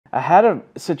I had a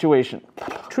situation,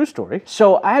 true story.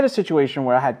 So I had a situation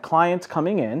where I had clients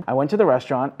coming in. I went to the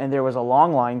restaurant and there was a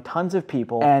long line, tons of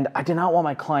people, and I did not want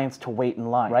my clients to wait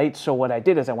in line, right? So what I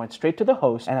did is I went straight to the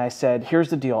host and I said, here's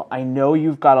the deal. I know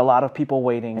you've got a lot of people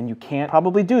waiting and you can't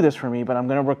probably do this for me, but I'm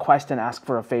gonna request and ask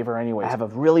for a favor anyway. I have a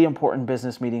really important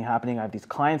business meeting happening. I have these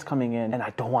clients coming in and I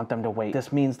don't want them to wait.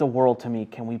 This means the world to me.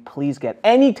 Can we please get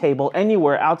any table,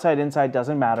 anywhere, outside, inside,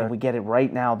 doesn't matter. Can we get it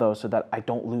right now though, so that I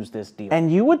don't lose this deal?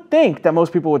 And you would think that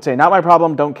most people would say, not my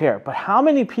problem, don't care. But how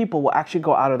many people will actually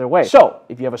go out of their way? So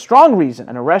if you have a strong reason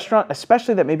in a restaurant,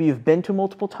 especially that maybe you've been to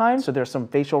multiple times, so there's some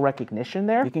facial recognition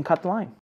there, you can cut the line.